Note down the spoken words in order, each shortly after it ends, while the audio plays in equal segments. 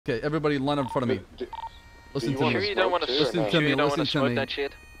Okay, everybody line up in front of me. Listen to me. Sure you don't want to Listen to me. Listen to me. that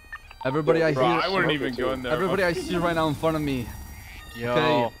shit? Everybody I hear. I wouldn't even go in there. Everybody I see right now in front of me. Yo.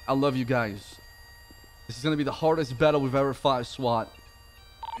 Okay, I love you guys. This is gonna be the hardest battle we've ever fought, SWAT.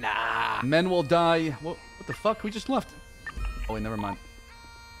 Nah. Men will die. What the fuck? We just left. Oh wait, never mind.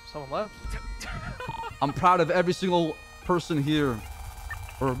 Someone left. I'm proud of every single person here.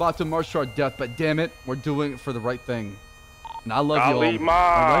 We're about to march to our death, but damn it, we're doing it for the right thing. And I love you all. All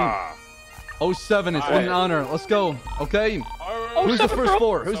right. 07, it's been an honor. Let's go. Okay. Who's the first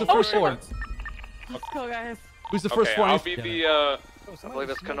four? Who's the first four? Let's go, guys. Who's the first four? I'll be the I believe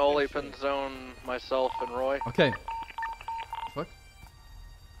it's Cannoli, Pinzone, myself, and Roy. Okay. Fuck.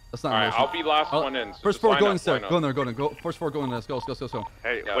 That's not. Alright, I'll be last one in. So first four, go in there. Go in there. Go in there. Go. First four, go in there. Let's go. Let's go. Let's go.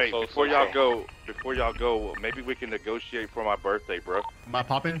 Hey, Yeah, wait, so before y'all go, maybe we can negotiate for my birthday, bro. Am I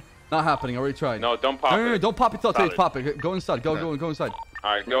popping? Not happening. I already tried. No, don't pop No, it. don't pop it till it's pop it. Go inside. Go inside.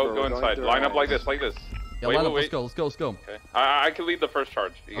 Alright, go inside. Line up like this, Yeah, wait, line up. wait. Let's go. Okay. I can lead the first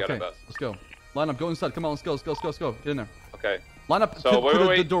charge. You got it best. Let's go. Line up. Go inside. Come on. Let's go. Get in there. Okay. Line up. So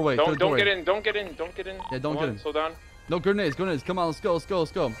wait. The doorway. Don't get in. Don't get in. Yeah, don't get in. Slow down. No grenades. Come on. Let's go.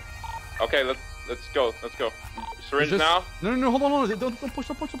 Okay, let's go. Syringe now. No. Hold on. Don't push.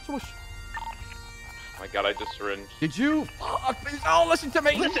 Oh my god, I just syringed. Did you? Fuck. Oh, listen to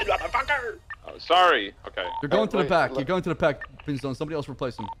me. Listen, motherfucker. Oh, sorry. Okay. You're going to the back. You're going to the back. Pinzone. Somebody else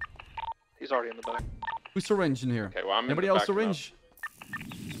replace him. He's already in the back. Who's syringe in here? Okay, well, I'm Anybody in the else back syringe?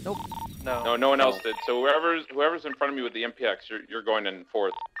 Nope. No. No one else did. So whoever's in front of me with the MPX, you're going in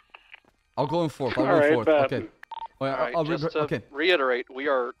fourth. I'll go in fourth. Okay. To reiterate, we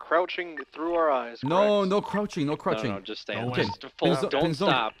are crouching through our eyes. No crouching. No, just stand. Okay. Don't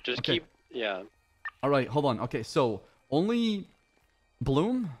stop. Just keep. Yeah. All right, hold on. Okay, so only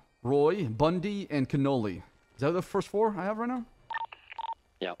Bloom, Roy, Bundy, and Cannoli. Is that the first four I have right now?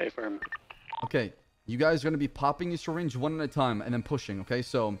 Yeah. Wait for him. Okay, you guys are gonna be popping your syringe one at a time and then pushing. Okay,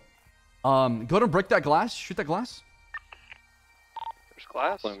 so go to break that glass. Shoot that glass. There's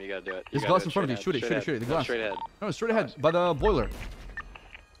glass. Bloom, you gotta do it. There's glass in front of you. Shoot it. The glass. Straight ahead. No, straight ahead by the boiler.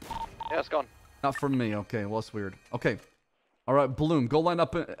 Yeah, it's gone. Not from me. Okay, well, that's weird. Okay. All right, Bloom, go line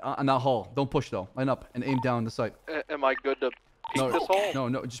up in that hall. Don't push, though. Line up and aim down the sight. Am I good to peek this hole?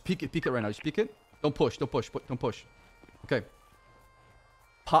 No. Just peek it. Peek it right now. Just peek it. Don't push. Don't push. Okay.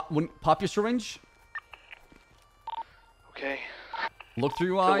 Pop your syringe. Okay. Look through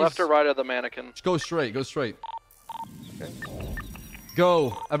your To eyes. left or right of the mannequin? Just go straight. Okay.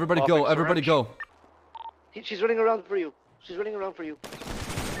 Go. Everybody go. Popping Everybody syringe. go. She's running around for you.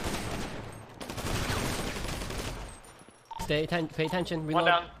 Pay attention. Reload. One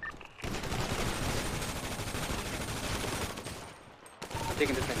down. I'm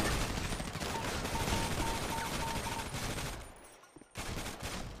taking this thing.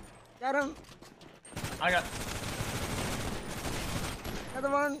 Got him. I got.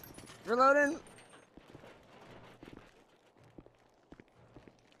 Another one. Reloading.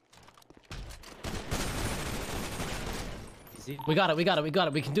 We got it. We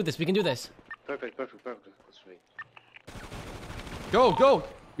can do this. Perfect. That's right. Go.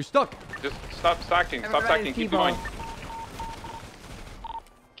 You're stuck. Just stop stacking. Everybody Keep going.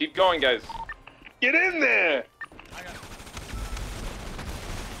 Keep going, guys. Get in there.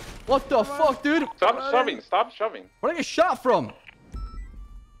 What the fuck, dude? Stop shoving. Where did I get shot from?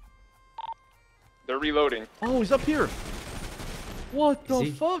 They're reloading. Oh, he's up here. What the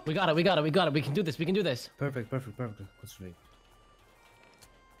fuck? We got it. We can do this. Perfect. That's right.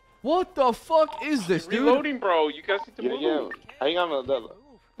 What the fuck is this, dude? Reloading, bro. You guys need to move. Yeah. Hang on.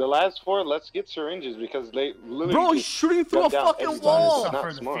 The last four, let's get syringes because they literally. Bro, he's shooting through a fucking wall.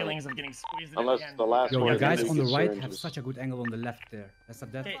 Not smart. Feelings of getting squeezed Unless the last Yo, one. the guys is on the right syringes. have such a good angle on the left there. That's a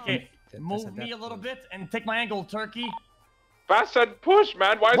death. Okay. Move me a little bit and take my angle, Turkey. Fast said push,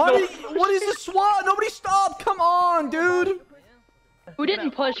 man. Why is What is the SWAT? Nobody stopped. Come on, dude. We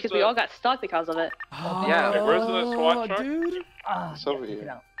didn't push because we all got stuck because of it. Yeah. Hey, where's the SWAT truck? Dude. It's over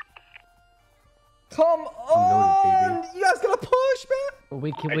here. Come on. You guys gotta push, man.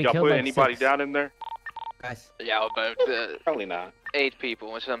 We Hey, y'all killed put like anybody 6. down in there? Guys. Yeah, about Probably not. 8 people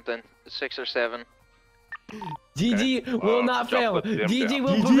or something. 6 or 7. GG will not fail. put them GG down.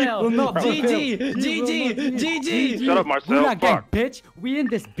 will GG prevail. will not GG. Shut up, Marcel. We're not gang, Fuck. bitch. We in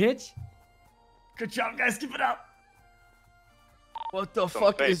this, bitch. Good job, guys. Keep it up. What the Some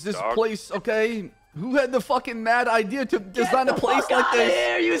fuck fake, is this dog. place? Okay. Who had the fucking mad idea to design a place like this?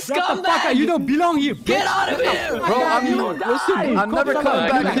 Here, you Shut the fuck up. scumbag! You don't belong here. Get out of here! Bro, listen, I'm never coming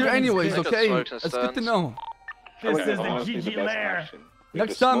back here anyways, Take a okay? smoke and That's good to stuns. know. This Okay. is the Honestly, GG best lair. option.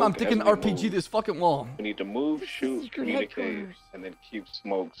 Next time, I'm thinking RPG this fucking wall. We need to move, shoot, communicate, and then keep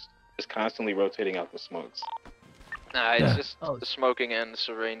smokes. Just constantly rotating out the smokes. Nah, it's just the smoking and the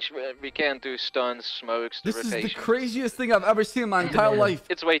syringe. We can't do stuns, smokes, This is the craziest thing I've ever seen in my entire life.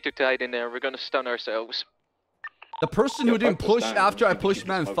 It's way too tight in there. We're gonna stun ourselves. The person who didn't push after I pushed,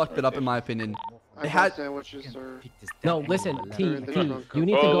 man, fucked it up in my opinion. They had. No, listen, T, you need to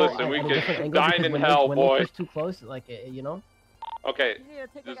Well, go listen, we at a can different angle dine because in when hell, they boy. push too close, like you know. Okay,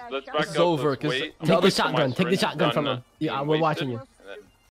 just let's back This up. is over, Let's 'cause wait. the Take other the shotgun. Take the shotgun from him. Yeah, we're watching you.